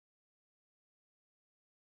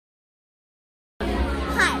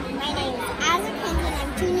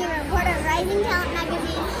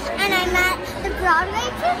Broadway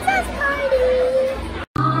Princess Party!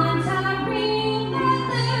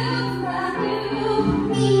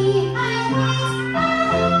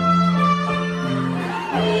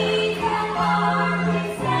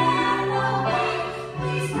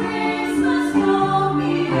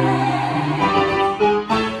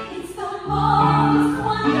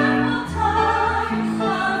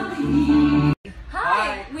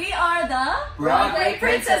 Broadway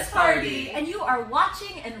Princess Party! And you are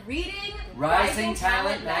watching and reading Rising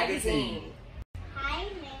Talent Magazine. Hi,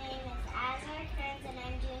 my name is Azra, Kearns, and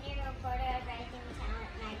I'm junior reporter of Rising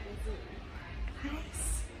Talent Magazine. Hi.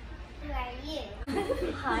 Who are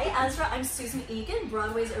you? Hi, Azra. I'm Susan Egan,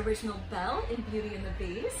 Broadway's original Belle in Beauty and the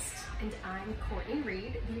Beast. And I'm Courtney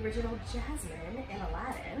Reed, the original Jasmine in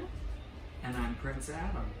Aladdin. And I'm Prince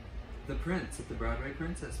Adam, the prince at the Broadway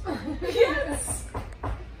Princess Party. Yes!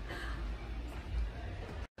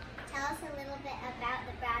 Tell us a little bit about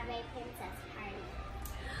the Broadway Princess Party.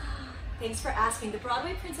 Thanks for asking. The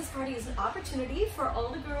Broadway Princess Party is an opportunity for all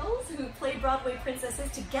the girls who play Broadway princesses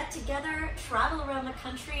to get together, travel around the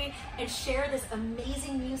country, and share this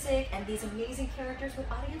amazing music and these amazing characters with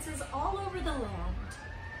audiences all over the land.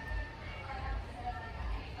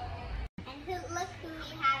 And look who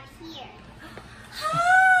we have here.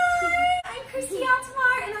 Hi! I'm Christy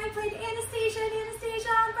Altomare, and I played Anastasia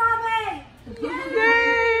on Broadway!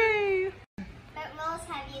 Yay! What roles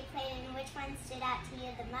have you played and which one stood out to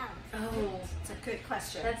you the most? Oh, it's a good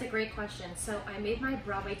question. That's a great question. So I made my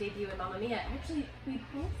Broadway debut in Mamma Mia. Actually, we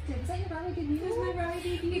both did. Was that your Broadway debut? It was my Broadway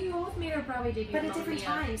debut. We both made our Broadway debut But in at Mamma different Mia.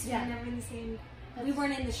 times. Yeah. We were never in the same. We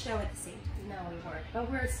weren't in the show at the same time. No, we weren't. But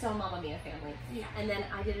we're still Mamma Mia family. Yeah. And then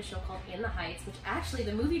I did a show called In the Heights, which actually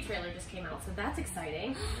the movie trailer just came out, so that's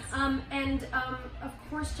exciting. Of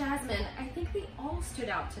course, Jasmine. I think they all stood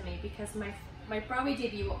out to me because my Broadway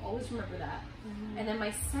debut, will always remember that. Mm-hmm. And then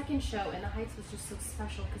my second show, In the Heights, was just so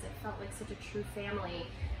special because it felt like such a true family.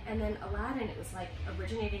 And then Aladdin, it was like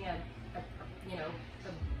originating a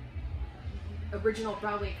original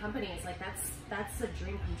Broadway company. It's like that's a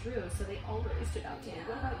dream come true. So they all really stood out to me.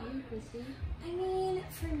 What about you, Christy? I mean,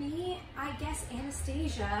 for me, I guess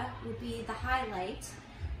Anastasia would be the highlight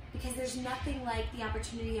because there's nothing like the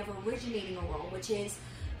opportunity of originating a role, which is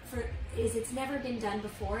it's never been done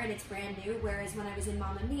before and it's brand new. Whereas when I was in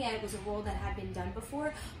Mamma Mia, it was a role that had been done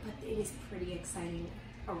before, but it is pretty exciting.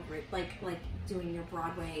 Like doing your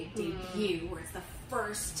Broadway debut, where it's the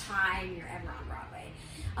first time you're ever on Broadway.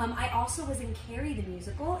 I also was in Carrie the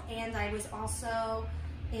musical, and I was also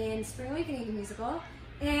in Spring Awakening the musical,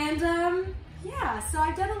 and yeah, so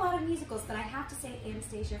I've done a lot of musicals, but I have to say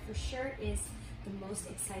Anastasia for sure is the most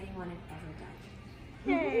exciting one I've ever done.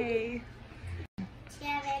 Yay! Do you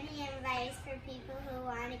have any advice for people who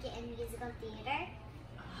want to get in musical theater?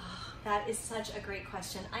 That is such a great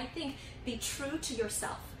question. I think be true to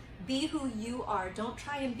yourself. Be who you are. Don't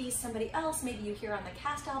try and be somebody else. Maybe you hear on the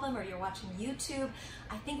cast album or you're watching YouTube.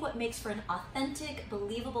 I think what makes for an authentic,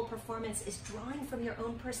 believable performance is drawing from your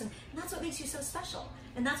own person. And that's what makes you so special.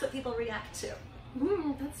 And that's what people react to.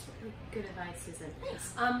 That's really good advice, Susan.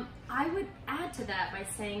 Thanks. I would add to that by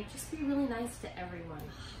saying just be really nice to everyone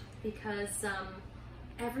because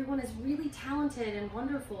everyone is really talented and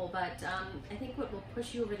wonderful, but I think what will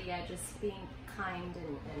push you over the edge is being kind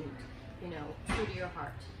and true to your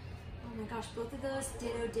heart. Oh my gosh, both of those,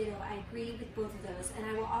 ditto. I agree with both of those. And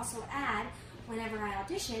I will also add, whenever I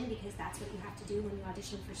audition, because that's what you have to do when you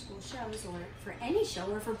audition for school shows or for any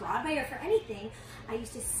show or for Broadway or for anything, I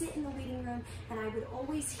used to sit in the waiting room and I would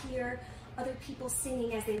always hear other people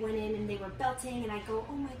singing as they went in and they were belting and I go,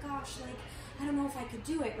 oh my gosh, like, I don't know if I could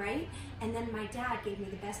do it, right? And then my dad gave me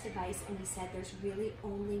the best advice and he said, there's really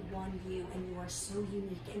only one you and you are so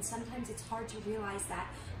unique. And sometimes it's hard to realize that,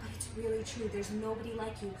 but it's really true. There's nobody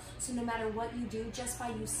like you. So no matter what you do, just by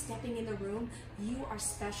you stepping in the room, you are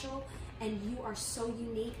special and you are so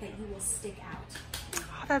unique that you will stick out.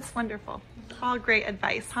 Oh, that's wonderful. All great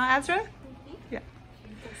advice, huh, Azra? Yeah.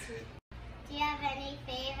 Do you have any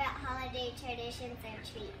favorite holiday traditions or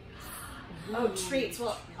treats? Oh, treats.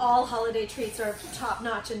 Well, all holiday treats are top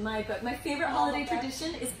notch in my book. My favorite holiday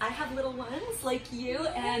tradition is I have little ones like you,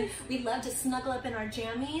 and we love to snuggle up in our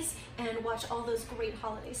jammies and watch all those great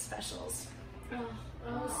holiday specials.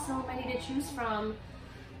 Oh, so many to choose from.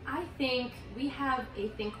 I think we have a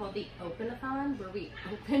thing called the Open-a-thon where we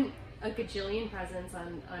open a gajillion presents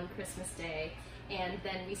on Christmas Day, and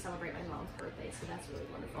then we celebrate my mom's birthday, so that's really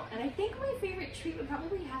wonderful. And I think my favorite treat would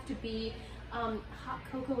probably have to be hot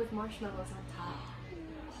cocoa with marshmallows on top.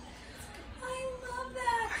 I love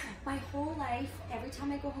that. My whole life, every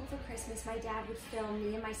time I go home for Christmas, my dad would film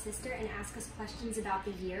me and my sister and ask us questions about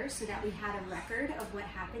the year so that we had a record of what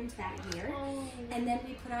happened that year. And then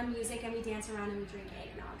we put on music and we dance around and we drink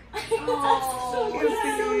eggnog. Oh,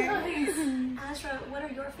 That's so nice. Azra, what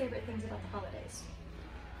are your favorite things about the holidays?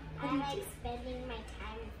 I like spending my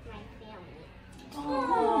time with my family.